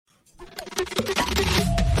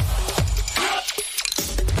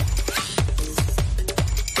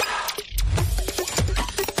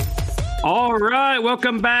All right,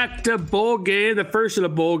 welcome back to Bowl Game, the first of the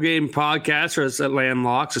Bowl Game podcast for us at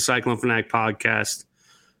Landlocks, a Cyclone Fanatic podcast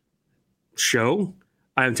show.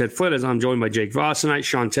 I am Ted Flint, as I'm joined by Jake Voss tonight.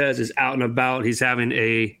 Sean Tez is out and about. He's having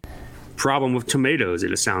a problem with tomatoes,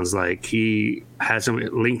 it sounds like. He has some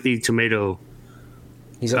lengthy tomato.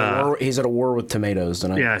 He's at a war with tomatoes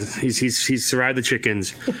tonight. Yeah, he's survived the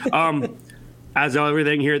chickens. As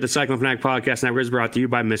everything here at the Cyclone Fanatic Podcast Network is brought to you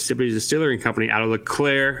by Mississippi Distillery Company out of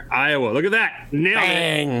LeClaire, Iowa. Look at that. Nailed it.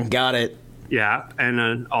 Bang, got it. Yeah,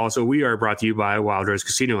 and also we are brought to you by Wild Rose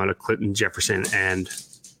Casino out of Clinton, Jefferson, and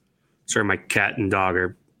sorry, my cat and dog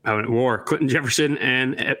are out at war. Clinton, Jefferson,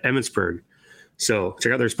 and Emmitsburg. So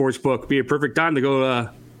check out their sports book. Be a perfect time to go, if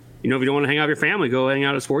you don't want to hang out with your family, go hang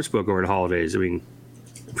out at a sports book over the holidays. I mean,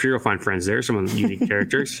 I'm sure you'll find friends there, some of the unique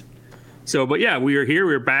characters. So, but yeah, we are here.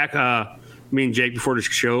 We're back. Me and Jake, before the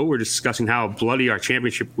show, we're discussing how bloody our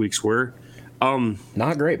championship weeks were.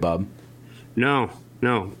 Not great, Bob. No.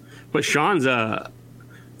 But Sean's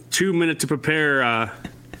 2 minute to prepare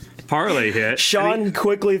parlay hit. Sean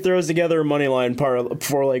quickly throws together a moneyline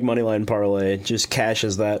four-leg moneyline parlay, just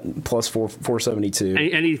cashes that plus 472.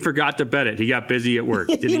 And he forgot to bet it. He got busy at work.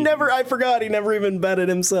 I forgot. He never even bet it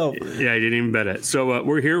himself. Yeah, he didn't even bet it. So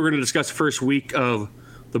we're here. We're going to discuss the first week of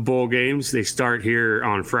the bowl games. They start here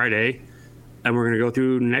on Friday. And we're going to go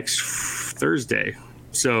through next Thursday.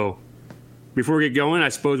 So before we get going, I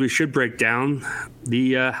suppose we should break down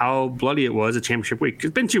the how bloody it was a championship week.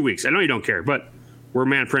 It's been 2 weeks. I know you don't care, but we're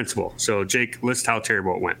man principle. So, Jake, list how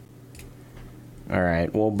terrible it went. All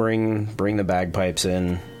right. We'll bring the bagpipes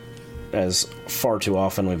in, as far too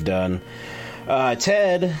often we've done.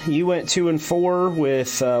 Ted, you went 2-4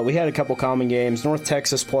 with, we had a couple common games. North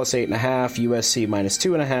Texas plus 8.5, USC minus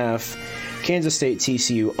 2.5. Kansas State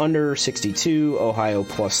TCU under 62, Ohio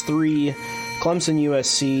plus 3, Clemson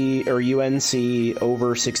USC or UNC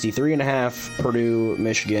over 63.5, Purdue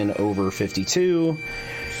Michigan over 52.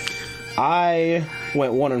 I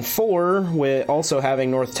went 1-4 with also having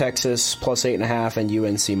North Texas plus 8.5 and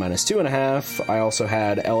UNC minus 2.5. I also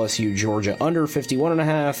had LSU Georgia under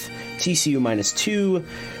 51.5, TCU minus 2,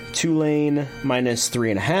 Tulane minus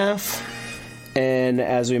 3.5, and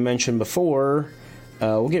as we mentioned before.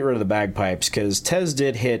 We'll get rid of the bagpipes because Tez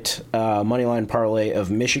did hit moneyline parlay of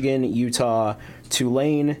Michigan, Utah,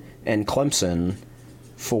 Tulane, and Clemson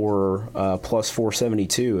for plus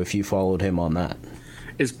 472 if you followed him on that.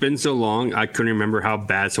 It's been so long, I couldn't remember how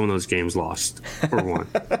bad some of those games lost or won.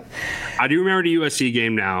 I do remember the USC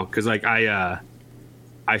game now because I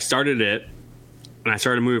started it and I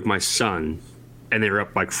started moving with my son and they were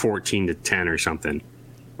up like 14-10 or something.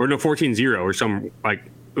 Or no, 14-0 or something like.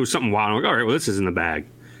 It was something wild. I'm like, all right, well, this is in the bag.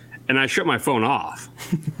 And I shut my phone off.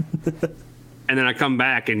 And then I come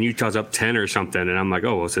back and Utah's up 10 or something. And I'm like,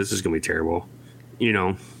 oh, well, so this is going to be terrible.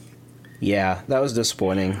 Yeah, that was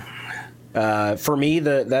disappointing. For me,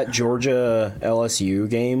 that Georgia LSU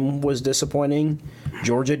game was disappointing.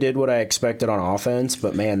 Georgia did what I expected on offense,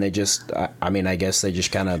 but man, they just, I guess they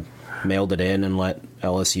just kind of mailed it in and let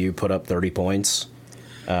LSU put up 30 points.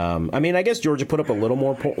 I guess Georgia put up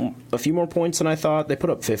a few more points than I thought. They put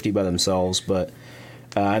up 50 by themselves, but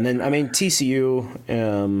and then TCU.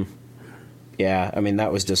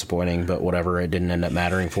 That was disappointing, but whatever. It didn't end up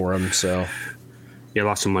mattering for them. So yeah,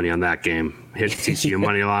 lost some money on that game. Hit TCU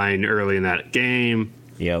money line early in that game.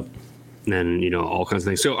 Yep. And then all kinds of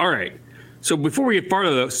things. So all right. So before we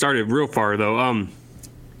get started real far though,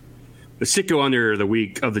 the sicko under the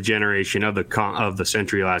week of the generation of the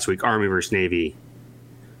century last week, Army versus Navy.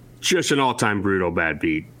 Just an all-time brutal bad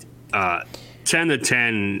beat.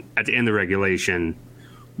 10-10 at the end of regulation.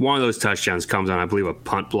 One of those touchdowns comes on, I believe, a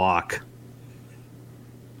punt block.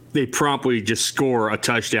 They promptly just score a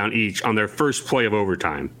touchdown each on their first play of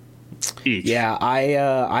overtime. Each. Yeah,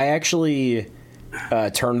 I actually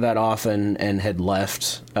turned that off and had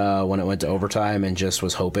left when it went to overtime and just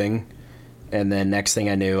was hoping. And then next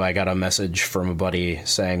thing I knew, I got a message from a buddy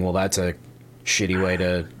saying, well, that's a shitty way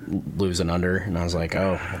to lose an under. And I was like,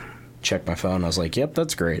 oh, check my phone. I was like, yep,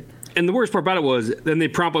 that's great. And the worst part about it was then they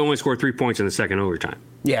promptly only scored 3 points in the second overtime.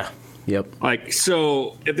 Yeah. Yep.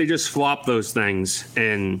 So if they just flop those things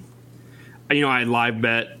and, I live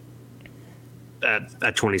bet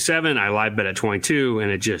at 27, I live bet at 22,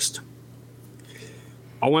 and it just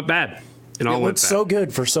all went bad. It looked so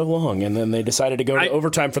good for so long, and then they decided to go to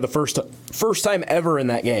overtime for the first time ever in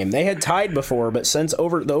that game. They had tied before, but since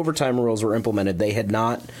the overtime rules were implemented, they had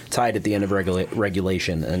not tied at the end of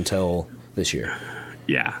regulation until this year.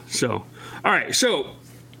 Yeah. So, all right. So,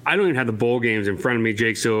 I don't even have the bowl games in front of me,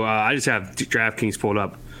 Jake. So I just have DraftKings pulled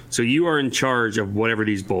up. So you are in charge of whatever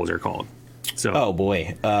these bowls are called. So Oh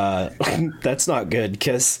boy, that's not good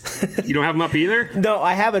because you don't have them up either. no,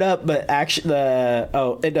 I have it up, but actually,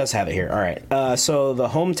 it does have it here. All right, so the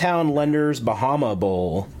Hometown Lenders Bahama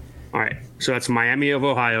Bowl. All right, so that's Miami of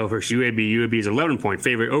Ohio versus UAB. UAB is 11-point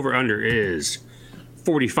favorite. Over under is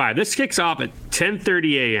 45. This kicks off at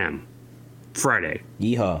 10:30 a.m. Friday.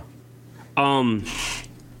 Yeehaw!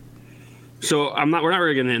 So we're not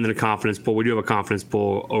really getting into the confidence poll. We do have a confidence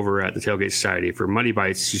poll over at the Tailgate Society for Money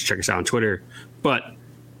Bites. Just check us out on Twitter. But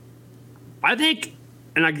I think,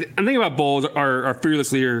 and I'm thinking about bowls. Our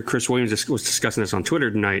fearless leader Chris Williams was discussing this on Twitter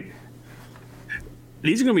tonight.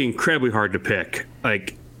 These are going to be incredibly hard to pick.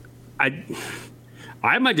 Like,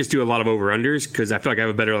 I might just do a lot of over unders because I feel like I have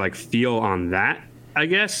a better feel on that, I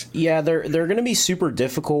guess. Yeah, they're going to be super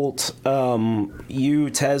difficult. You,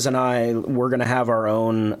 Tez, and I, we're going to have our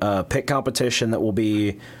own pick competition that will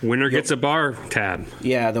be winner gets a bar tab.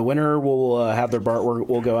 Yeah, the winner will have their bar.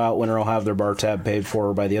 We'll go out. Winner will have their bar tab paid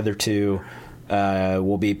for by the other two.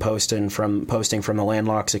 We'll be posting from the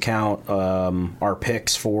Landlocks account our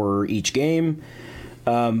picks for each game.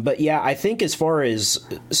 But yeah, I think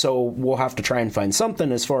so we'll have to try and find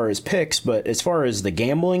something as far as picks, but as far as the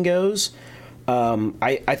gambling goes,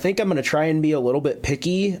 I think I'm going to try and be a little bit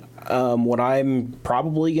picky. What I'm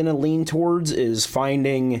probably going to lean towards is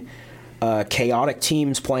finding chaotic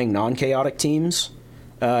teams playing non-chaotic teams,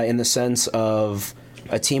 in the sense of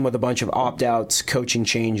a team with a bunch of opt-outs, coaching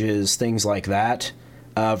changes, things like that,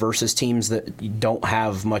 versus teams that don't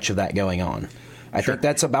have much of that going on. I think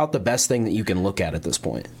that's about the best thing that you can look at this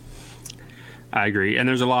point. I agree. And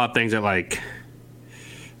there's a lot of things that I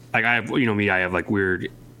have, I have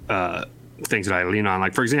weird things that I lean on.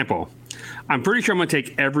 Like, for example, I'm pretty sure I'm going to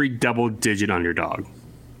take every double-digit underdog.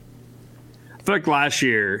 I feel like last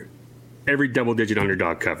year, every double-digit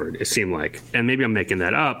underdog covered, it seemed like. And maybe I'm making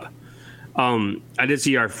that up. I did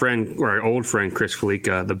see our old friend, Chris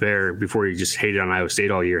Felica, the Bear, before he just hated on Iowa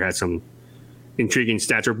State all year, had some intriguing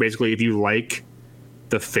stats where basically if you like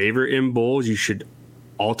the favorite in bowls, you should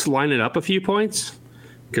alt-line it up a few points.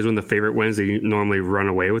 Because when the favorite wins, they normally run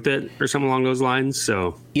away with it or something along those lines.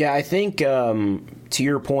 So yeah, I think to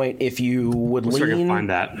your point, if you would lean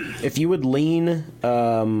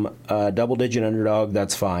a double-digit underdog,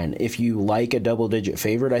 that's fine. If you like a double-digit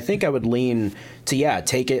favorite, I think I would lean to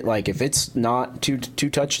take it. Like if it's not two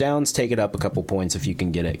touchdowns, take it up a couple points if you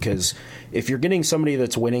can get it. Because if you're getting somebody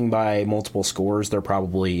that's winning by multiple scores, they're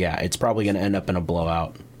probably it's probably going to end up in a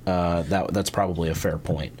blowout. That's probably a fair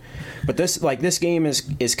point. But this game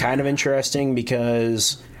is kind of interesting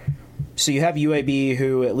because so you have UAB,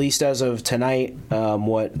 who at least as of tonight,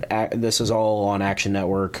 this is all on Action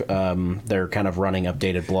Network. They're kind of running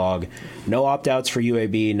updated blog. No opt-outs for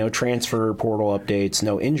UAB, no transfer portal updates,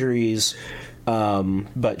 no injuries.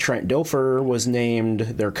 But Trent Dilfer was named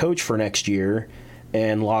their coach for next year,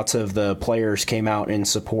 and lots of the players came out in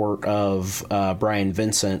support of Brian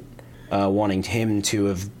Vincent, wanting him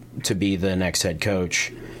to be the next head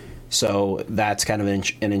coach. So that's kind of an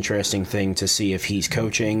interesting thing to see if he's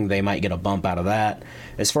coaching. They might get a bump out of that.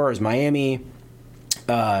 As far as Miami,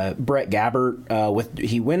 Brett Gabbert,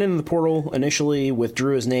 he went in the portal initially,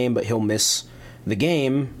 withdrew his name, but he'll miss the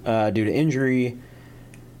game due to injury.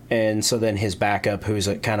 And so then his backup, who's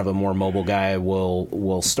kind of a more mobile guy,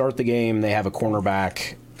 will start the game. They have a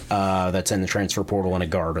cornerback that's in the transfer portal and a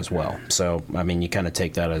guard as well. So, I mean, you kind of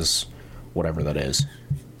take that as whatever that is.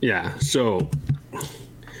 Yeah, so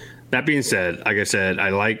that being said, like I said, I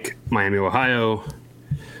like Miami, Ohio.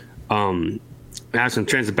 I have some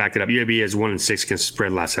trends to back it up. UAB has 1-6 against the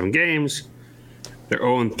spread last 7 games. They're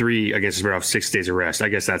 0-3 against the spread off 6 days of rest. I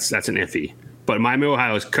guess that's an iffy. But Miami,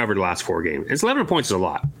 Ohio has covered the last 4 games. It's 11 points is a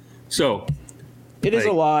lot. So it is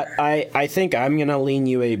a lot. I think I'm going to lean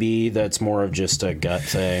UAB. That's more of just a gut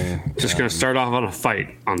thing. Just going to start off on a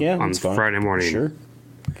fight on Friday morning. Sure.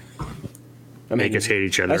 Make us hate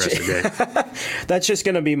each other the rest of the day. That's just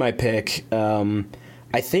going to be my pick.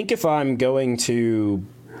 I think if I'm going to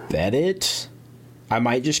bet it, I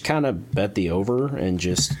might just kind of bet the over and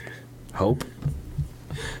just hope.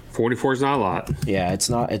 44 is not a lot. Yeah, it's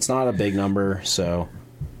not a big number, so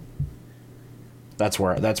that's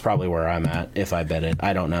probably where I'm at if I bet it.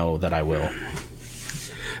 I don't know that I will.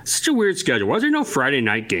 Such a weird schedule. Why is there no Friday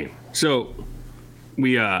night game? So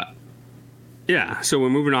so we're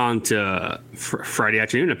moving on to Friday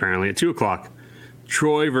afternoon, apparently, at 2 o'clock.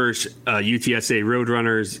 Troy versus UTSA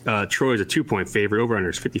Roadrunners. Troy is a 2-point favorite.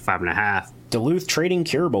 Over-under is 55.5. Duluth Trading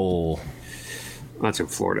Cure Bowl. That's in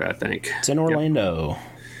Florida, I think. It's in Orlando.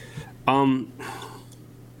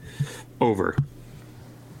 Over.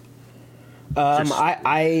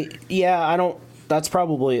 I don't.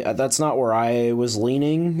 That's not where I was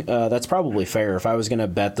leaning. That's probably fair. If I was going to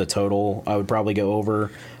bet the total, I would probably go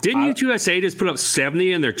over. Didn't UTSA just put up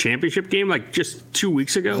 70 in their championship game like just 2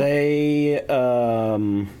 weeks ago? They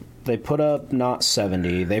put up not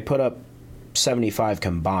 70. They put up 75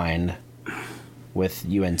 combined with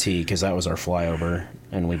UNT because that was our flyover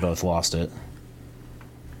and we both lost it.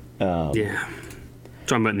 Yeah.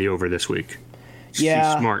 So I'm betting the over this week.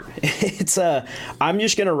 Yeah, smart. It's I'm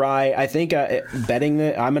just gonna ride. I think betting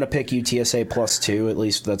that I'm gonna pick UTSA +2. At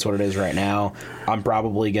least that's what it is right now. I'm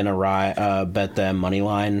probably gonna bet them money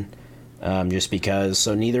line, just because.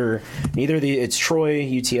 So neither it's Troy,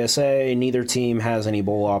 UTSA. Neither team has any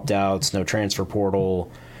bowl opt outs. No transfer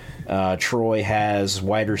portal. Troy has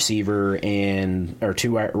wide receiver or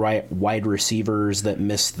two wide receivers that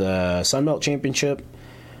missed the Sun Belt Championship.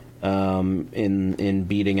 In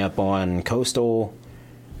beating up on Coastal,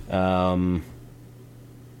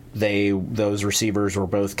 those receivers were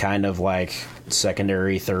both kind of like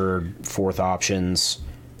secondary, third, fourth options.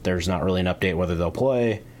 There's not really an update whether they'll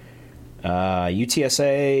play.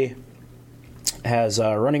 UTSA has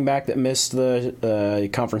a running back that missed the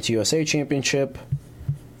Conference USA Championship,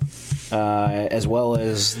 as well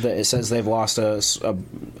as it says they've lost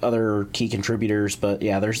other key contributors. But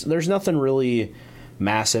yeah, there's nothing really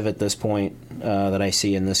massive at this point that I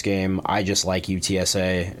see in this game. I just like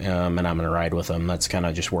UTSA, and I'm going to ride with them. That's kind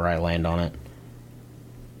of just where I land on it.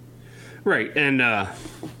 Right, and I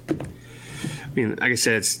mean, like I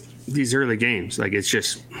said, it's these early games. Like it's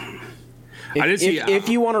just, if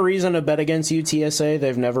you want a reason to bet against UTSA,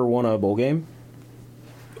 they've never won a bowl game.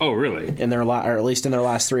 Oh, really? In their or at least in their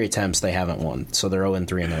last 3 attempts, they haven't won. So they're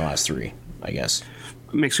 0-3 in their last 3, I guess.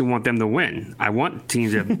 Makes me want them to win. I want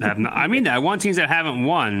teams that have not, I want teams that haven't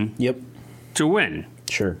won to win.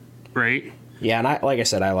 Sure. Right? Yeah, and like I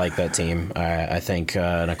said, I like that team. I think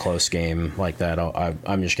in a close game like that,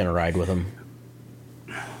 I'm just going to ride with them.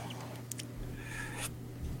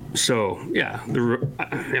 So, yeah.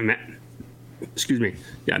 Excuse me.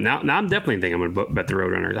 Yeah, now I'm definitely thinking I'm going to bet the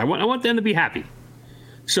Roadrunners. I want them to be happy.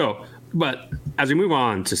 So, but as we move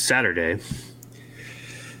on to Saturday,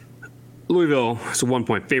 Louisville is a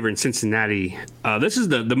 1-point favorite in Cincinnati. This is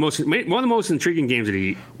one of the most intriguing games of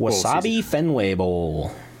the Wasabi Fenway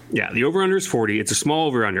Bowl. Yeah, the over-under is 40. It's a small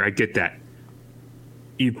over-under. I get that.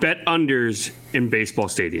 You bet unders in baseball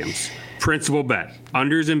stadiums. Principal bet.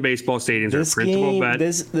 Unders in baseball stadiums are principal bet.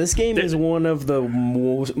 This game is one of the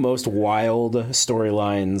most wild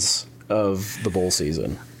storylines of the bowl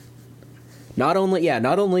season. Not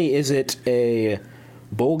only is it a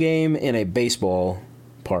bowl game in a baseball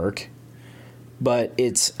park, but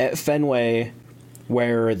it's at Fenway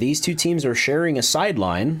where these two teams are sharing a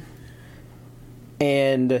sideline,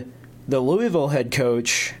 and the Louisville head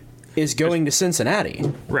coach is going to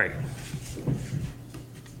Cincinnati. Right.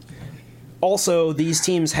 Also, these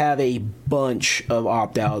teams have a bunch of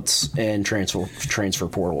opt-outs and transfer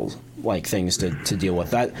portal like things to deal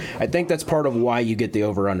with. That I think that's part of why you get the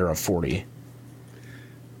over-under of 40.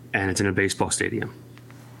 And it's in a baseball stadium.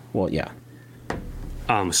 Well, yeah.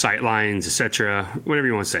 Sight lines, etc., whatever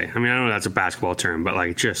you want to say. I mean, I know that's a basketball term, but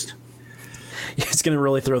like just... It's going to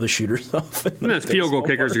really throw the shooters off. Field goal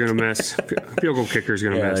kickers are going to miss. Field goal kickers are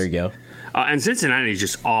going to miss. There you go. And Cincinnati is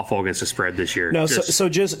just awful against the spread this year. No, so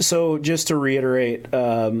just to reiterate,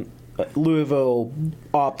 Louisville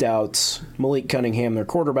opt-outs, Malik Cunningham, their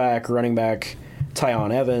quarterback, running back,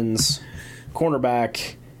 Tyon Evans,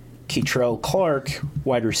 cornerback, Keitrell Clark,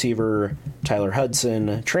 wide receiver, Tyler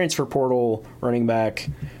Hudson, transfer portal, running back,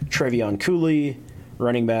 Trevion Cooley,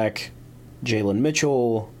 running back, Jalen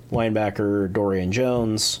Mitchell, linebacker, Dorian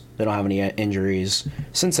Jones. They don't have any injuries.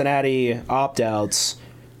 Cincinnati opt-outs,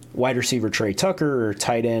 wide receiver Trey Tucker,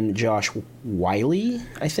 tight end Josh Wiley,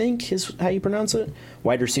 I think is how you pronounce it.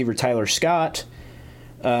 Wide receiver Tyler Scott.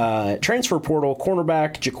 Transfer portal,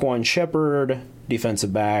 cornerback Jaquan Shepard,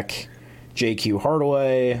 defensive back J.Q.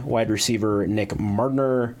 Hardaway, wide receiver Nick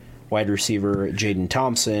Mardner, wide receiver Jaden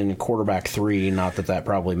Thompson, quarterback 3, not that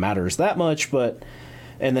probably matters that much, but...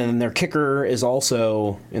 And then their kicker is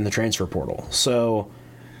also in the transfer portal. So...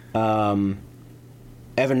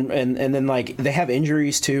 Evan, and then like they have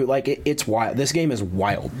injuries too. Like it's wild. This game is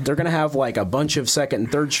wild. They're gonna have like a bunch of second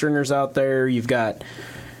and third stringers out there. You've got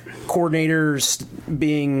coordinators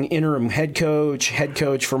being interim head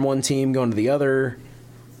coach from one team going to the other.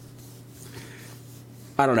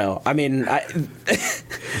 I don't know. I mean,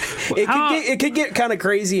 it could get kind of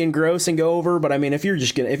crazy and gross and go over. But I mean, if you're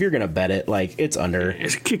gonna bet it, like it's under.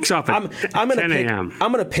 It kicks off at 10 a.m.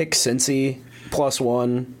 I'm gonna pick Cincy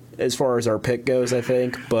 +1. As far as our pick goes, I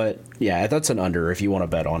think. But, yeah, that's an under if you want to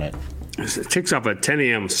bet on it. It takes off at 10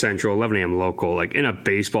 a.m. Central, 11 a.m. local, like in a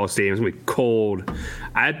baseball stadium. It's going to be cold.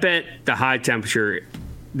 I bet the high temperature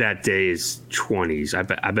that day is 20s. I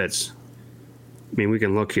bet it's, I mean, we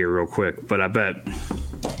can look here real quick, but I bet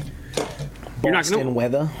Boston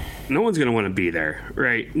weather. No one's going to want to be there,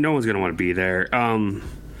 right? No one's going to want to be there. And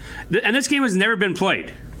this game has never been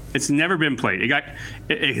played. It's never been played.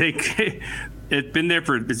 It's been there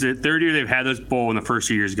for, it's the third year they've had this bowl, and the first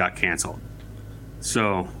 2 years got canceled.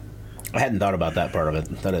 So I hadn't thought about that part of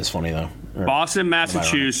it. That is funny, though. Boston,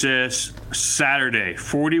 Massachusetts, Saturday,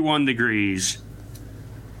 41 degrees.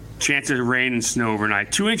 Chances of rain and snow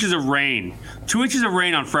overnight. 2 inches of rain. 2 inches of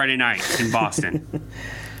rain on Friday night in Boston.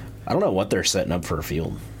 I don't know what they're setting up for a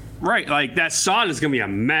field. Right, like that sod is going to be a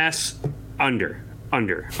mess under,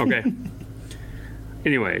 okay?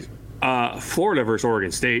 Anyways, Florida versus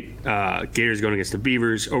Oregon State. Gators going against the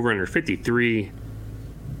Beavers. Over under 53.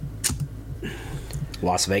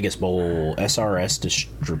 Las Vegas Bowl, SRS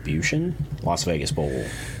distribution? Las Vegas Bowl.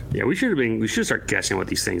 Yeah, we should start guessing what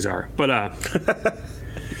these things are. But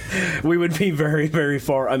we would be very, very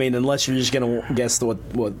far. I mean, unless you're just going to guess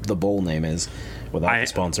what the bowl name is without the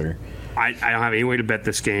sponsor. I don't have any way to bet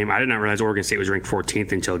this game. I did not realize Oregon State was ranked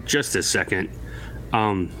 14th until just this second.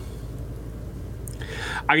 I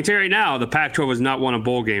can tell you right now, the Pac-12 has not won a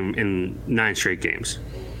bowl game in 9 straight games.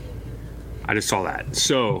 I just saw that.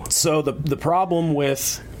 So the problem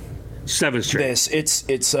with 7 straight.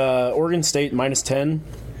 It's Oregon State -10,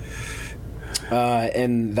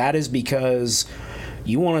 and that is because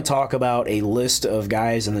you want to talk about a list of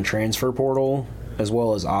guys in the transfer portal as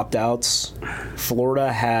well as opt-outs.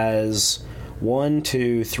 Florida has 1,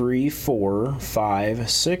 2, 3, 4, 5,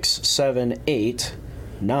 6, 7, 8,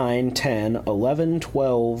 9, 10, 11,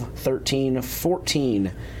 12, 13,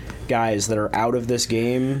 14 guys that are out of this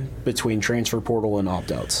game between transfer portal and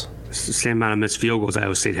opt-outs. It's the same amount of missed field goals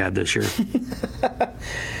Iowa State had this year.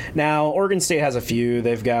 Now, Oregon State has a few.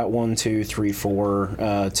 They've got 1, 2, 3,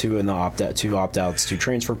 4, 2 in the opt-out, 2 opt-outs, 2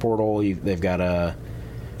 transfer portal. They've got a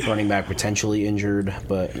running back potentially injured,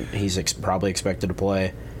 but he's probably expected to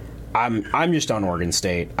play. I'm just on Oregon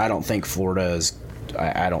State. I don't think Florida is.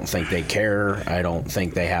 I don't think they care. I don't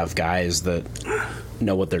think they have guys that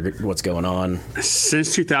know what's going on.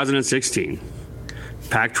 Since 2016,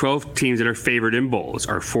 Pac-12 teams that are favored in bowls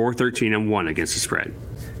are 4-13-1 against the spread,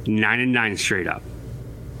 9-9 straight up.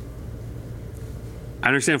 I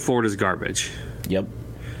understand Florida's garbage. Yep.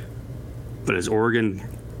 But is Oregon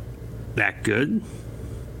that good?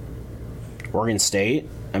 Oregon State?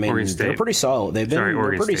 I mean, they're pretty solid.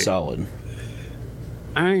 They're pretty solid.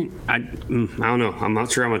 I don't know. I'm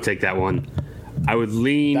not sure I'm going to take that one. I would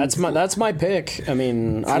lean. That's my pick. I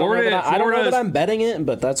mean, I don't know that I'm betting it,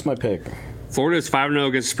 but that's my pick. Florida is 5-0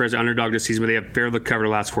 against the spread as underdog this season, but they have barely covered the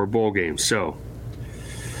last 4 bowl games. So,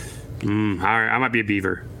 I might be a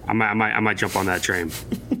Beaver. I might jump on that train.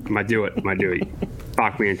 I might do it.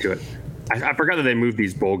 Talk me into it. I forgot that they moved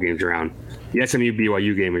these bowl games around. The SMU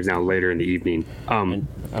BYU game is now later in the evening.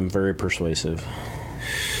 I'm very persuasive.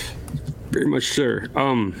 Very much, sir.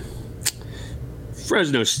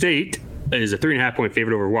 Fresno State is a 3.5-point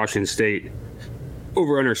favorite over Washington State.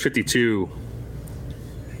 Over under is 52.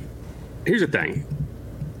 Here's the thing.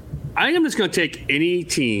 I think I'm just going to take any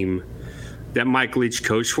team that Mike Leach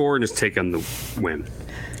coached for and just take them to win.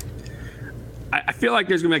 I feel like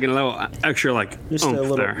there's going to be like a little extra just a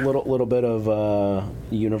little bit of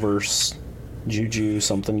universe juju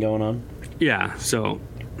something going on. Yeah, so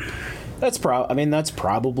that's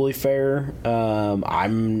probably fair.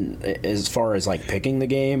 I'm as far as like picking the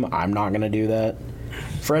game, I'm not going to do that.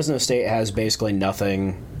 Fresno State has basically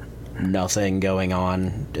nothing going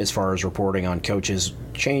on as far as reporting on coaches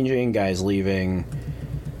changing, guys leaving,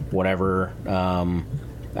 whatever.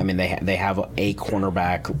 I mean, they have a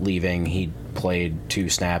cornerback leaving. He played 2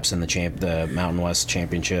 snaps in the Mountain West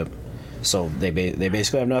Championship, so they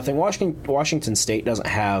basically have nothing. Washington State doesn't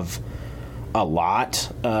have a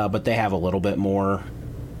lot, but they have a little bit more.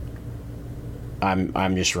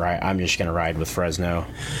 I'm just gonna ride with Fresno.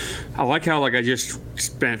 I like how I just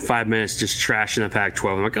spent 5 minutes just trashing the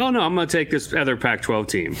Pac-12. I'm like, oh no, I'm gonna take this other Pac-12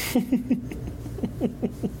 team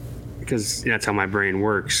because that's how my brain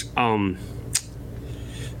works.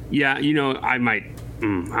 Yeah, I might.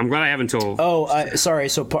 I'm glad I haven't told. Sorry.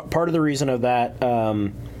 So part of the reason of that.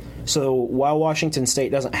 So while Washington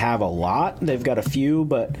State doesn't have a lot, they've got a few,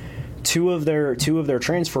 but two of their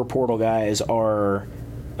transfer portal guys are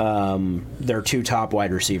their 2 top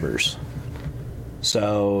wide receivers.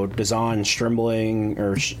 So Dazon Stribling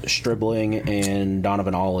and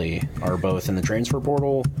Donovan Ollie are both in the transfer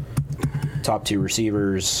portal. Top 2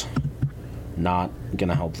 receivers, not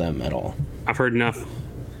gonna help them at all. I've heard enough.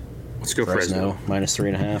 Let's go Fresno. minus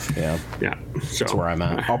 3.5. Yeah. Yeah. So that's where I'm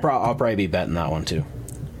at. I'll probably be betting that one too.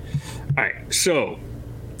 All right. So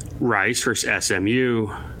Rice versus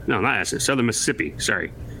SMU. No, not SMU. Southern Mississippi.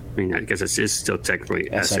 Sorry. I mean, I guess it's still technically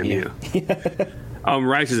SMU.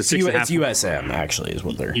 Rice is a 6.5. It's USM actually, is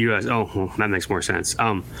what they're. US. Oh, well, that makes more sense.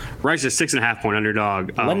 Rice is a 6.5 point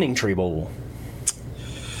underdog. Lending Tree Bowl.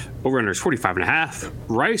 Over under is 45.5.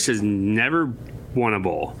 Rice has never won a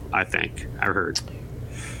bowl. I think I've heard.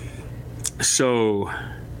 So.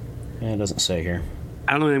 Yeah, it doesn't say here.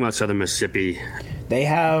 I don't know anything about Southern Mississippi. They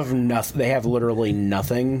have nothing. They have literally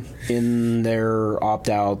nothing in their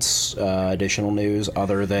opt-outs additional news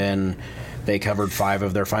other than they covered 5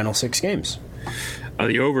 of their final 6 games.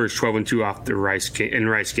 The over is 12-2 off the Rice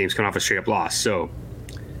games coming off a straight up loss. So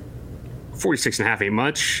 46.5 ain't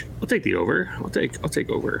much. I'll take the over. I'll take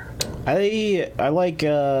over. I like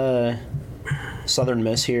Southern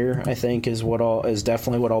Miss here. I think is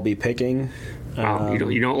definitely what I'll be picking.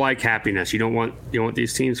 You don't like happiness. You don't want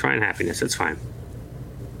these teams to find happiness. That's fine.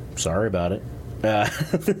 Sorry about it.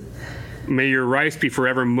 May your rice be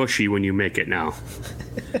forever mushy when you make it now.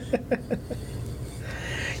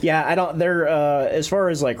 Yeah, I don't. They're as far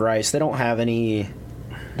as like Rice, they don't have any.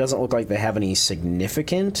 Doesn't look like they have any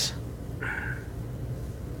significant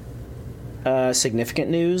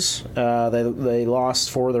news. They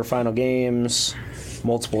lost 4 of their final games,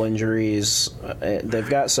 multiple injuries. They've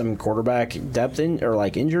got some quarterback depth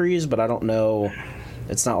injuries, but I don't know.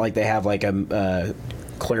 It's not like they have like a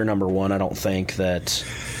clear number one. I don't think that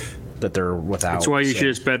they're without. That's why you should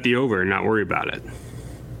just bet the over and not worry about it.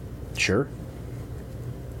 Sure.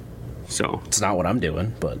 So it's not what I'm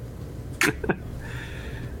doing, but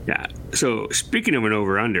yeah. So speaking of an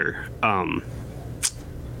over/under,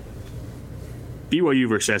 BYU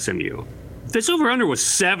versus SMU. This over/under was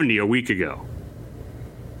 70 a week ago,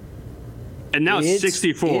 and now it's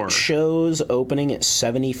 64. It shows opening at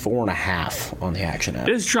 74.5 on the Action app.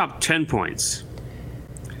 This dropped 10 points.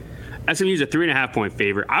 SMU's a 3.5 point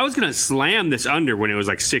favorite. I was gonna slam this under when it was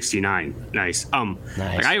like 69. Nice. Nice.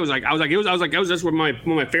 That's one of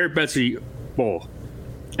my favorite bets of the bowl.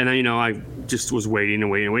 And then I just was waiting,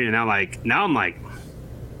 and now I'm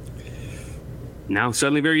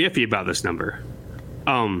suddenly very iffy about this number.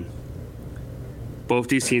 Both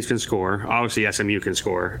these teams can score. Obviously, SMU can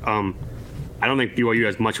score. I don't think BYU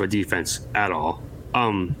has much of a defense at all.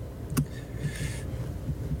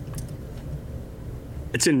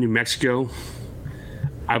 It's in New Mexico.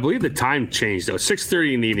 I believe the time changed, though.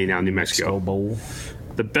 6:30 in the evening now in New Mexico. Bowl.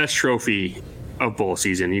 The best trophy of bowl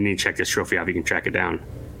season. You need to check this trophy out if you can track it down.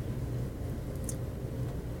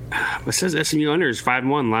 It says SMU under is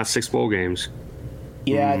 5-1 last 6 bowl games.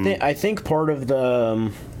 Yeah, I think part of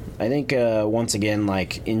the once again,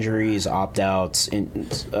 like injuries, opt-outs,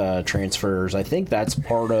 transfers, I think that's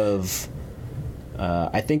part of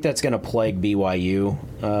I think that's going to plague BYU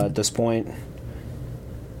at this point.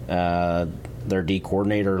 Their D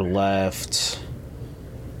coordinator left.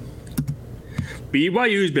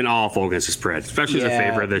 BYU's been awful against the spread, especially as a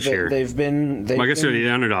favorite this year. They've been I guess they're the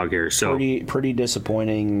underdog here. So pretty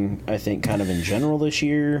disappointing, I think, kind of in general this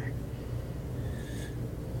year.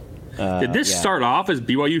 Did this start off as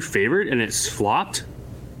BYU favorite and it's flopped?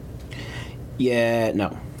 Yeah,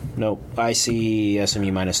 Nope. I see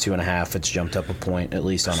SMU minus 2.5. It's jumped up a point, at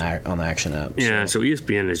least on the Action app. Yeah, so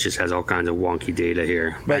ESPN just has all kinds of wonky data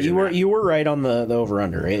here. But you were right on the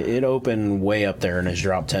over/under. It opened way up there and has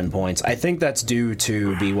dropped 10 points. I think that's due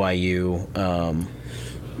to BYU.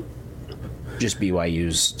 Just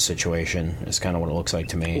BYU's situation is kind of what it looks like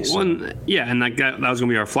to me. So. And like that was going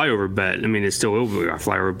to be our flyover bet. I mean, it still will be our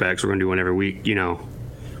flyover bet because we're going to do one every week.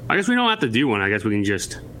 I guess we don't have to do one. I guess we can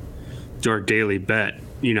just do our daily bet.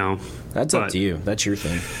 That's up to you. That's your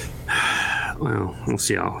thing. Well, we'll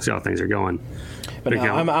see how things are going. But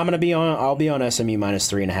no, I'm gonna be on. I'll be on SMU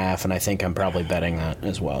minus 3.5, and I think I'm probably betting that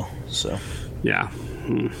as well. So yeah,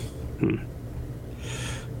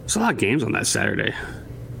 there's a lot of games on that Saturday.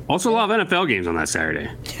 Also, a lot of NFL games on that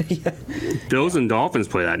Saturday. Yeah. Bills and Dolphins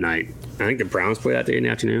play that night. I think the Browns play that day in the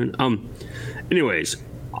afternoon. Anyways,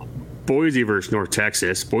 Boise versus North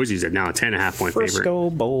Texas. Boise's now a 10.5 point favorite.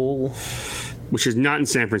 Frisco Bowl. Which is not in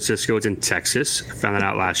San Francisco. It's in Texas. I found that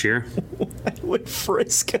out last year. Why would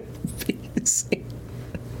Frisco be the same?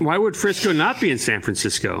 Why would Frisco not be in San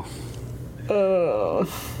Francisco? It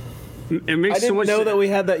makes I didn't know that we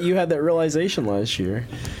had that. You had that realization last year.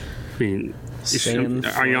 I mean,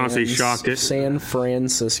 are you honestly shocked? San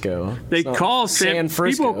Francisco. They call San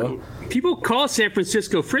Frisco. People call San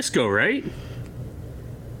Francisco Frisco, right?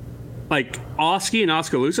 Like Oski and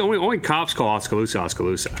Oskaloosa. Only cops call Oskaloosa.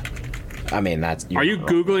 I mean, that's. Are you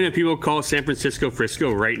Googling if people call San Francisco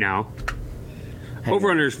Frisco right now?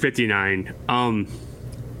 Over under is 59.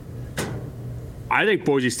 I think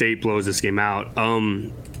Boise State blows this game out.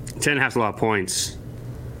 10.5 is a lot of points.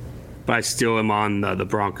 But I still am on the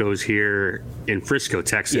Broncos here in Frisco,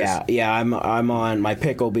 Texas. Yeah, I'm on. My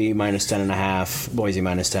pick will be minus 10.5. Boise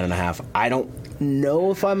minus 10.5. I don't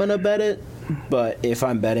know if I'm gonna bet it, but if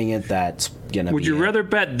I'm betting it, that's gonna. Would you rather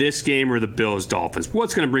bet this game or the Bills Dolphins?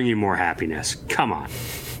 What's gonna bring you more happiness? Come on.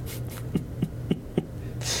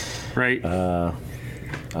 Right.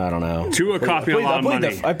 I don't know. Tua cost me a lot of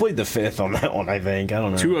money. I played the fifth on that one. I think. I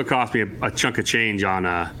don't know. Tua cost me a chunk of change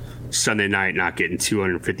on Sunday night, not getting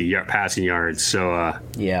 250 passing yards. So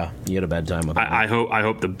yeah, you had a bad time with that. I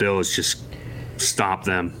hope the Bills just stop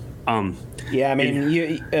them. Yeah, I mean,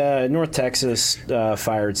 North Texas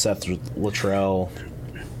fired Seth Luttrell.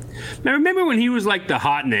 Now remember when he was like the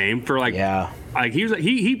hot name for like he was like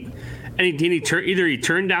he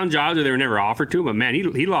turned down jobs or they were never offered to him. But man,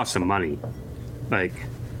 he lost some money. Like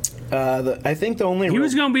I think the only he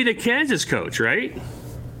was going to be the Kansas coach, right?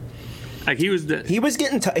 Like he was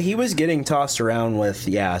getting tossed around with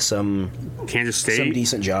some Kansas State, some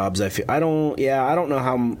decent jobs. I don't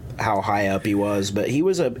know how high up he was, but he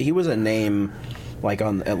was a name like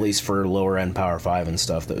on at least for lower end Power 5 and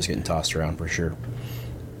stuff that was getting tossed around for sure.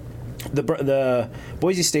 The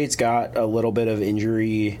Boise State's got a little bit of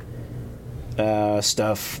injury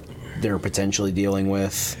stuff they're potentially dealing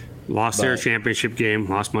with. Lost their championship game,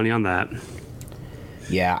 lost money on that.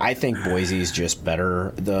 Yeah, I think Boise's just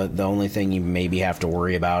better. The only thing you maybe have to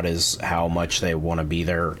worry about is how much they want to be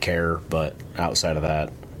there or care, but outside of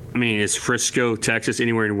that. I mean, is Frisco, Texas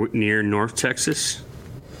anywhere near North Texas?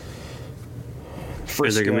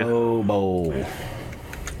 Frisco Bowl.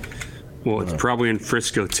 Well, it's probably in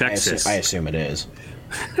Frisco, Texas. I assume it is.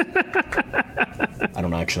 I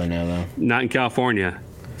don't actually know, though. Not in California.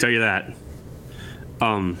 Tell you that.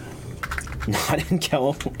 Not in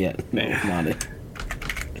California. No, not it.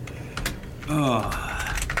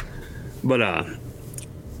 But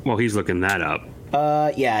well, he's looking that up.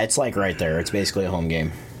 Yeah, it's like right there. It's basically a home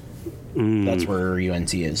game. That's where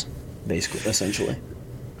UNT is, basically, essentially.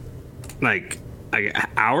 Like an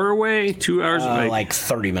hour away, 2 hours, like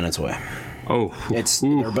 30 minutes away. Oh,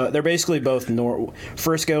 they're basically both north.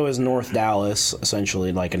 Frisco is North Dallas,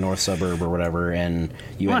 essentially like a north suburb or whatever, and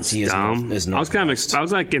UNT is north. I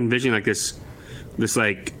was like envisioning like this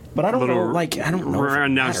like. But I don't know. Like I don't know.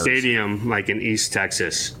 Rundown stadium, like in East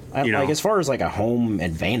Texas. Like as far as like a home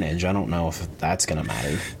advantage, I don't know if that's gonna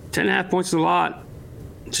matter. 10.5 points is a lot.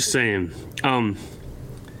 Just saying.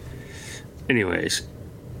 Anyways,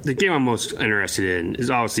 the game I'm most interested in is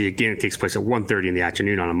obviously a game that takes place at 1:30 in the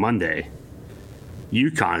afternoon on a Monday.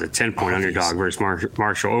 UConn is a 10-point underdog versus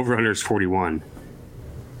Marshall. Over/under is 41.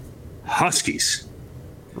 Huskies.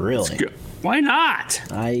 Really? Why not?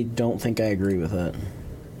 I don't think I agree with that.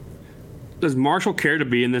 Does Marshall care to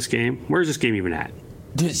be in this game? Where's this game even at?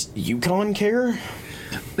 Does UConn care?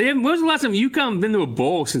 When was the last time UConn been to a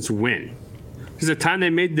bowl since when? Is the time they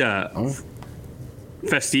made the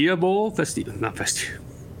Festia Bowl? Not Festia.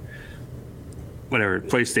 Whatever,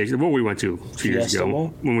 PlayStation. What we went to 2 years ago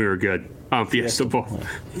Bowl? When we were good. Fiesta Bowl.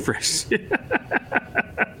 Fresh.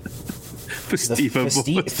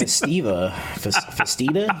 Festiva.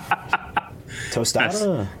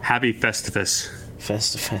 Tostada? Happy Festivus.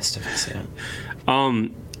 Festivus, yeah.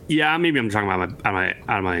 Yeah, maybe I'm talking about my.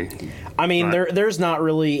 I mean, there's not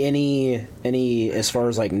really any as far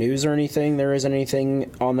as like news or anything. There isn't anything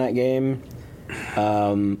on that game.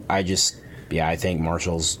 I think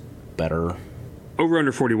Marshall's better. Over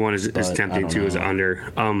under 41 is tempting too as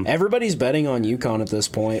under. Everybody's betting on UConn at this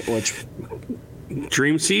point, which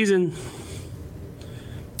dream season.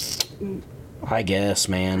 I guess,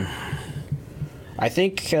 man. I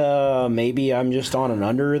think maybe I'm just on an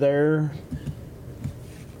under there.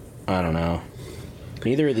 I don't know.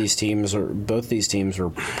 Both these teams are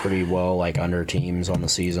pretty well like under teams on the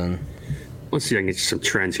season. Let's see if I can get you some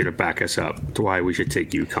trends here to back us up to why we should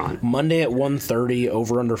take UConn. Monday at 1:30,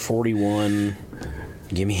 over under 41.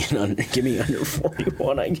 Give me under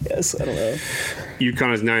 41, I guess. I don't know.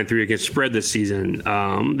 UConn is 9-3 against spread this season.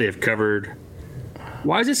 They have covered.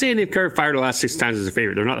 Why is it saying they've covered 5 of the last 6 times as a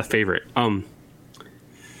favorite? They're not a favorite.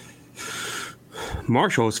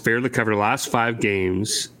 Marshall has fairly covered the last 5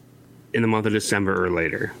 games in the month of December or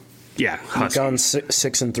later. Yeah, UConn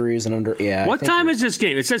 6-3 is an under. Yeah. What time is this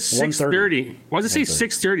game? It says 6:30. Why does it say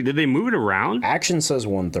 6:30? Did they move it around? Action says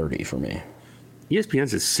 1:30 for me. ESPN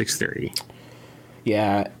says 6:30.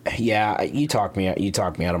 Yeah. You talked me out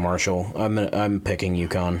of Marshall. I'm picking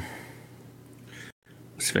UConn.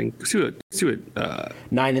 See what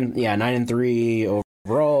 9-3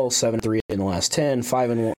 overall, 7-3 in the last 10,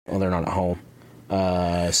 5-1. Well, they're not at home.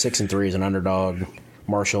 6-3 is an underdog.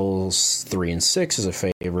 Marshall's 3-6 is a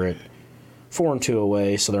favorite. 4-2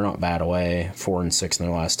 away, so they're not bad away. 4-6 in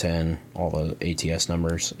their last 10. All the ATS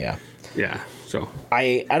numbers. Yeah. Yeah. So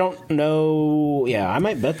I don't know. Yeah, I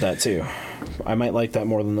might bet that too. I might like that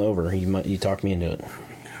more than the over. You talked me into it.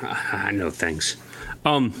 I know things.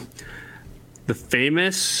 The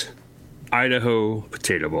famous Idaho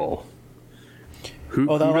Potato Bowl.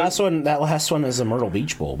 That last one is the Myrtle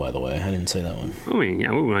Beach Bowl, by the way. I didn't say that one. I mean,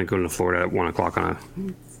 yeah, we might go to Florida at 1 o'clock on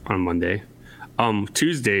Monday.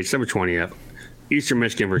 Tuesday, December 20th, Eastern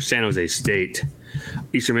Michigan versus San Jose State.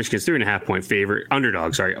 Eastern Michigan's 3.5-point favorite.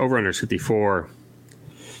 Over under 54.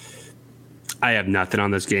 I have nothing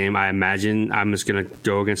on this game. I imagine I'm just going to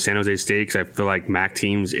go against San Jose State because I feel like MAC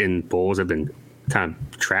teams in bowls have been kind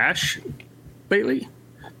of trash lately.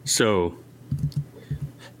 So,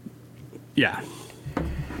 yeah.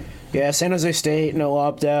 Yeah, San Jose State, no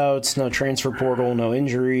opt-outs, no transfer portal, no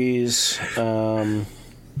injuries.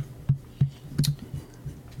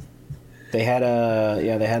 They had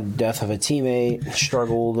death of a teammate,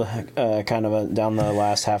 struggled down the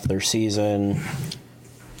last half of their season.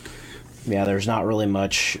 Yeah, there's not really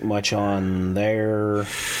much on there.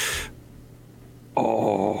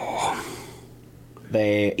 Oh.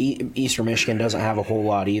 Eastern Michigan doesn't have a whole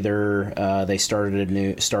lot either. They started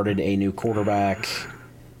a new quarterback,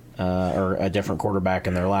 or a different quarterback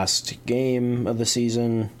in their last game of the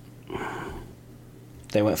season.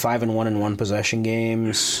 They went 5-1 in one possession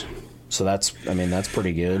games, so that's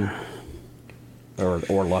pretty good.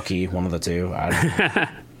 Or lucky, one of the two. I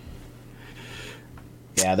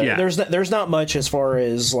don't know. There's not much as far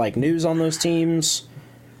as like news on those teams.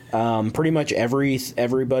 Pretty much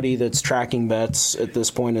everybody that's tracking bets at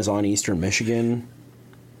this point is on Eastern Michigan,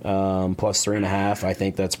 plus 3.5. I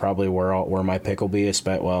think that's probably where my pick will be.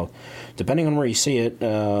 Well, depending on where you see it,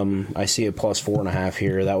 I see it plus 4.5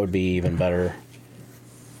 here. That would be even better.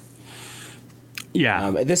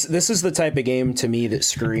 Yeah, this is the type of game to me that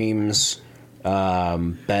screams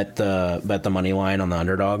bet the money line on the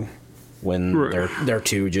underdog when they're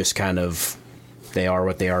two just kind of. They are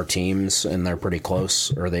what they are teams, and they're pretty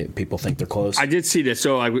close, or people think they're close. I did see this.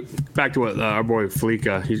 So, back to what our boy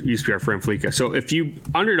Fleeka, he used to be our friend Fleeka. So, if you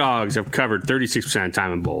underdogs have covered 36% of the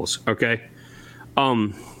time in bowls, okay, but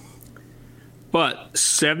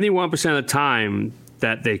 71% of the time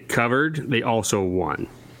that they covered, they also won.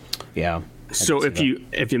 Yeah. So if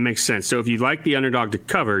it makes sense, so if you like the underdog to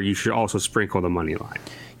cover, you should also sprinkle the money line.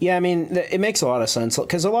 Yeah, I mean it makes a lot of sense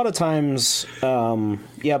because a lot of times,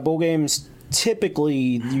 bowl games.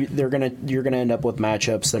 Typically, you're gonna end up with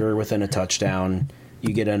matchups that are within a touchdown.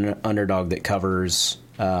 You get an underdog that covers.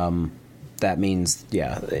 That means,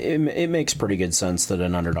 it makes pretty good sense that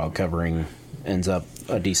an underdog covering ends up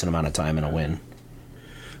a decent amount of time in a win.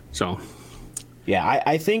 So, yeah,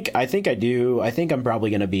 I think I do. I think I'm probably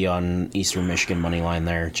going to be on Eastern Michigan money line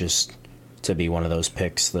there, just to be one of those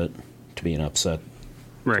picks to be an upset,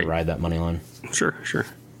 right? To ride that money line. Sure.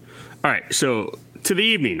 All right, so. To the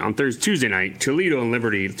evening on Tuesday night, Toledo and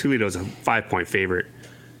Liberty. Toledo's a 5-point favorite.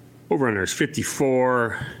 Over-under is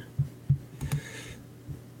 54.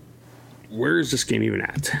 Where is this game even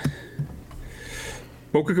at?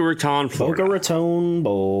 Boca Raton, Florida. Boca Raton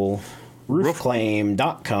Bowl.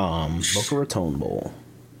 Roofclaim.com. Boca Raton Bowl.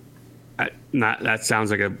 That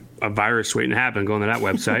sounds like a virus waiting to happen going to that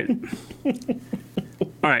website.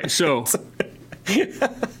 All right, so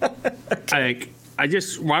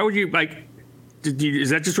why would you like? Is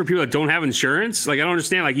that just for people that don't have insurance? Like, I don't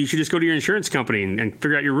understand. Like, you should just go to your insurance company and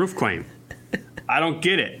figure out your roof claim. I don't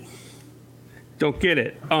get it.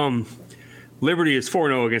 Liberty is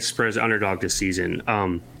 4-0 against the spread as underdog this season.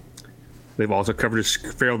 They've also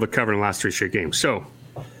failed to cover in the last 3 straight games. So,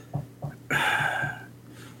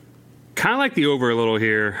 kind of like the over a little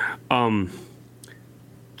here.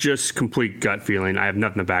 Just complete gut feeling. I have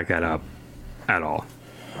nothing to back that up at all.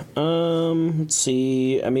 Let's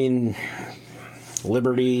see. I mean,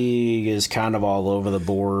 Liberty is kind of all over the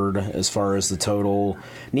board as far as the total.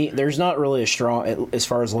 There's not really a strong, as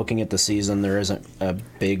far as looking at the season, there isn't a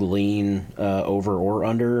big lean over or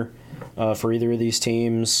under for either of these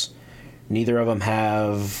teams. Neither of them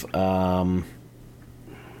have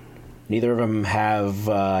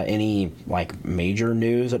any like major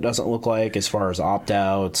news. It doesn't look like as far as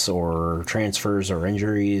opt-outs or transfers or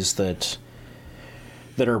injuries that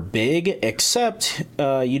are big. Except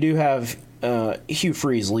you do have Hugh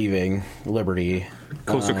Freeze leaving Liberty.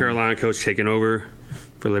 Coastal Carolina coach taking over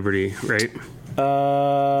for Liberty, right?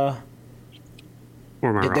 Or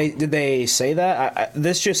am I wrong? Did they say that?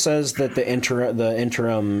 This just says that the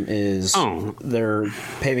interim is they're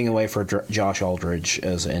paving the way for Josh Aldridge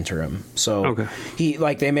as an interim. So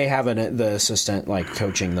they may have the assistant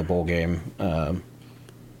coaching the bowl game.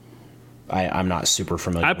 I'm not super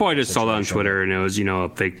familiar. I probably just saw that on Twitter, and it was a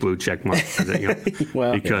fake blue check mark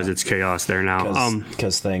because it's chaos there now.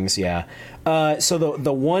 Because things, yeah. So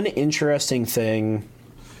the one interesting thing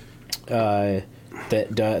that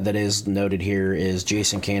is noted here is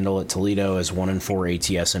Jason Candle at Toledo is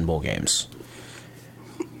 1-4 ATS in bowl games.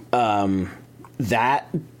 That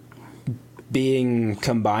being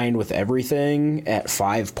combined with everything at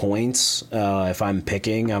 5 points, if I'm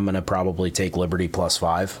picking, I'm going to probably take Liberty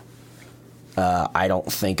 +5. I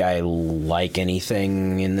don't think I like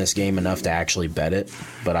anything in this game enough to actually bet it,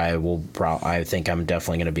 but I will. I think I'm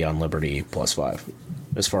definitely going to be on Liberty +5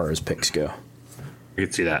 as far as picks go. I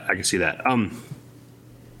can see that.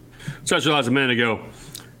 So I just realized a minute ago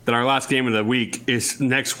that our last game of the week is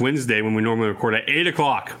next Wednesday when we normally record at 8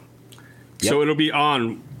 o'clock. Yep. So it'll be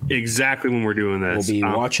on exactly when we're doing this. We'll be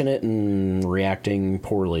watching it and reacting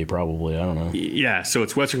poorly, probably. I don't know. Yeah, so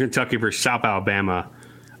it's Western Kentucky versus South Alabama.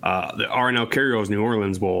 The RNL Carrier's New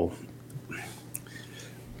Orleans Bowl.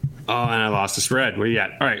 Oh, and I lost the spread. Where you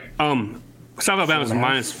at? All right. South Alabama's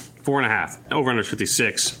 -4.5. Over under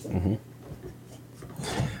 56. Mm-hmm.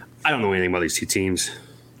 I don't know anything about these two teams,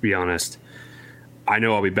 to be honest. I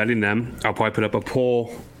know I'll be betting them. I'll probably put up a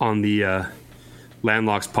poll on the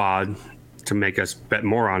Landlocks pod to make us bet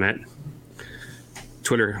more on it.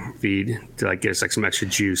 Twitter feed to get us some extra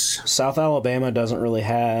juice. South Alabama doesn't really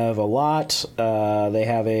have a lot. They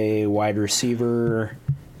have a wide receiver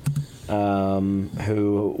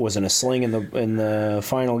who was in a sling in the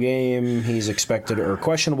final game. He's expected or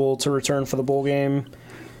questionable to return for the bowl game.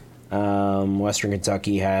 Western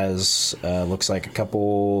Kentucky has looks like a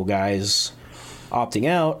couple guys opting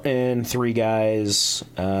out and 3 guys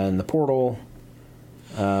in the portal.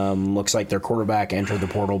 Looks like their quarterback entered the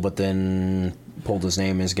portal, but then pulled his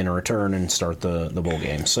name, is going to return and start the bowl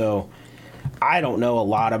game. So I don't know a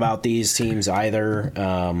lot about these teams either.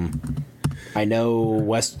 I know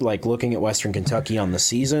looking at Western Kentucky on the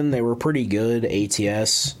season, they were pretty good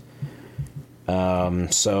ATS.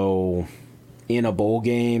 So in a bowl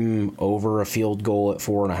game over a field goal at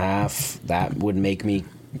 4.5, that would make me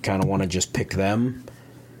kind of want to just pick them.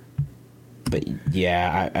 But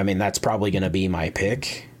yeah, I mean, that's probably going to be my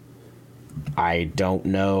pick. I don't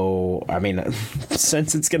know. I mean,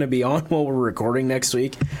 since it's going to be on while we're recording next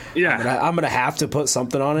week, I'm gonna have to put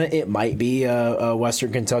something on it. It might be a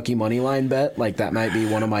Western Kentucky money line bet. That might be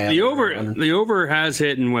one of my. The over has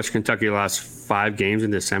hit in Western Kentucky the last 5 games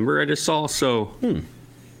in December. I just saw so.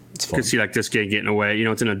 It's fun. You can see this game getting away.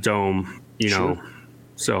 It's in a dome. Sure.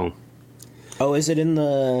 So. Oh, is it in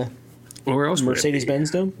the? Where else?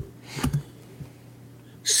 Mercedes-Benz Dome.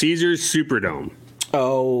 Caesars Superdome.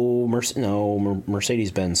 Oh,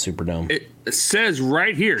 Mercedes-Benz Superdome. It says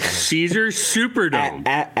right here, Caesars Superdome.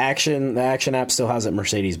 The Action app still has it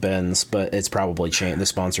Mercedes-Benz, but it's probably changed. The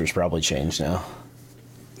sponsor's probably changed now.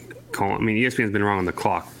 ESPN's been wrong on the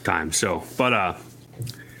clock time, so. But,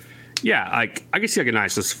 yeah, I can see a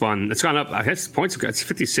nice, it's fun. It's gone up, I guess points, it's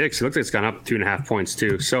 56. It looks like it's gone up 2.5 points,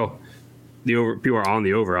 too. So, people are on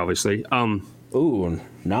the over, obviously. Ooh,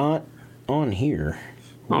 not on here.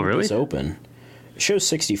 Oh, really? It's open. It shows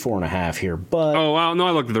 64.5 here, but oh well, no,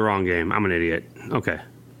 I looked at the wrong game. I'm an idiot. Okay,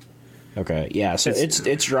 yeah. So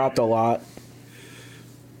it's dropped a lot.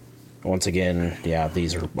 Once again, yeah,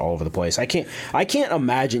 these are all over the place. I can't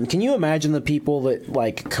imagine. Can you imagine the people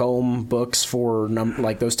that comb books for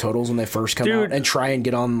those totals when they first come out and try and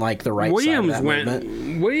get on the right side of that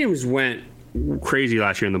movement? Williams went crazy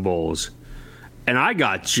last year in the bowls, and I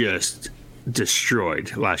got just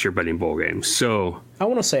destroyed last year betting bowl games. So I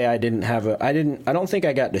want to say I don't think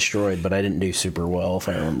I got destroyed, but I didn't do super well if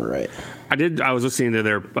I remember right. I did. I was listening to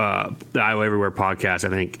their the Iowa Everywhere podcast, I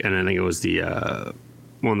think, and I think it was the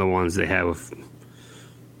one of the ones they had with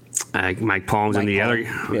Mike Palms and the other.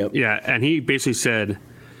 Yep. Yeah, and he basically said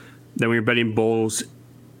that when you're betting bowls,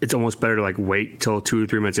 it's almost better to wait till 2 or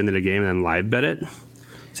 3 minutes into the game and then live bet it.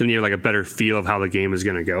 So then you have a better feel of how the game is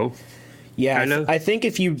going to go. Yeah, I think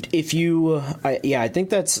I think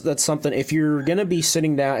that's something. If you're gonna be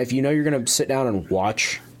sitting down, if you're gonna sit down and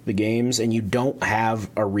watch the games, and you don't have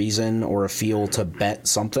a reason or a feel to bet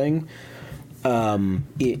something,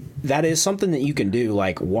 that is something that you can do.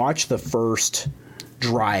 Watch the first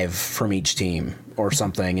drive from each team or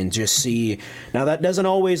something, and just see. Now that doesn't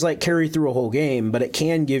always carry through a whole game, but it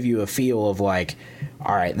can give you a feel of all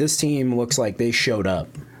right, this team looks like they showed up.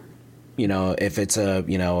 If it's a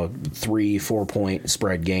 3-4 point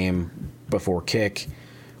spread game, before kick.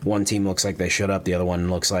 One team looks like they should up, the other one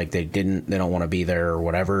looks like they didn't. They don't want to be there or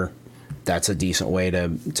whatever. That's a decent way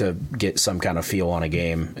to get some kind of feel on a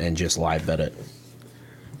game and just live bet it.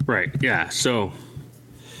 Right. Yeah. So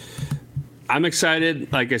I'm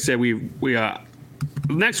excited. Like I said, we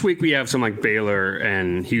next week we have some like Baylor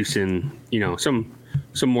and Houston.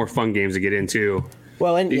 Some more fun games to get into.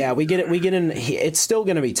 Well, and yeah, we get it. We get in. It's still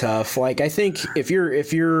going to be tough. Like I think if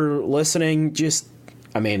you're listening, just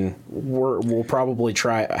we'll probably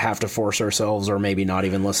have to force ourselves, or maybe not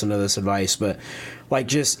even listen to this advice. But like,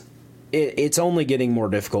 just it's only getting more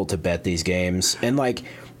difficult to bet these games, and like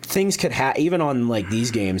things could even on like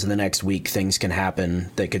these games in the next week, things can happen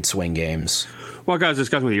that could swing games. Well, like I was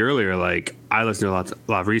discussing with you earlier, like I listen to a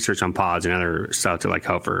lot of research on pods and other stuff to like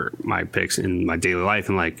help for my picks in my daily life,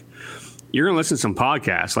 and like you're gonna listen to some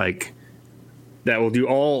podcasts like that will do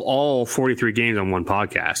all 43 games on one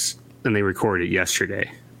podcast, and they recorded it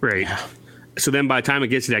yesterday, right? Yeah. So then by the time it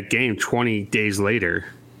gets to that game 20 days later,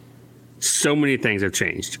 so many things have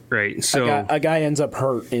changed, right? So a guy ends up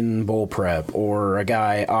hurt in bowl prep, or a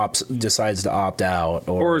guy decides to opt out,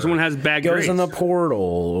 or someone has bad goes grades in the portal,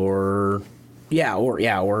 or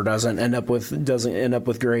doesn't end up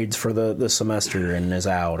with grades for the semester and is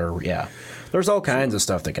out, or there's all kinds of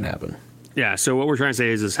stuff that can happen. Yeah, so what we're trying to say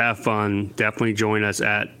is have fun. Definitely join us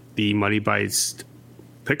at the Money Bites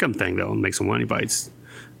pick'em thing, though, and make some money bites.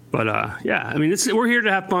 But we're here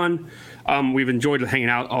to have fun. We've enjoyed hanging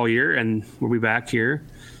out all year, and we'll be back here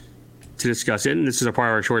to discuss it. And this is a part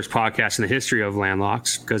of our shortest podcast in the history of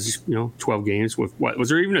Landlocks, because 12 games with what was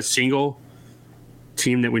there even a single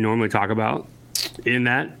team that we normally talk about in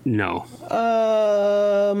that? No.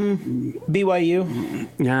 BYU.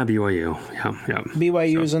 Yeah, BYU. Yeah.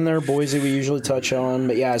 BYU's in there. Boise we usually touch on,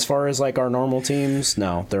 but yeah, as far as like our normal teams,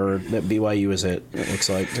 no, BYU is it looks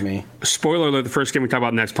like to me. Spoiler alert: the first game we talk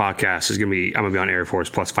about next podcast is I'm gonna be on Air Force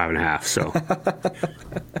plus 5.5. So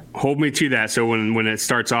hold me to that. So when it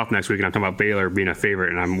starts off next week, and I'm talking about Baylor being a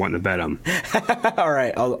favorite, and I'm wanting to bet them. All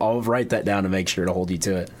right, I'll write that down to make sure to hold you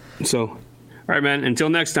to it. So. All right, man. Until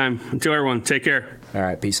next time. Until everyone, take care. All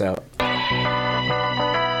right. Peace out.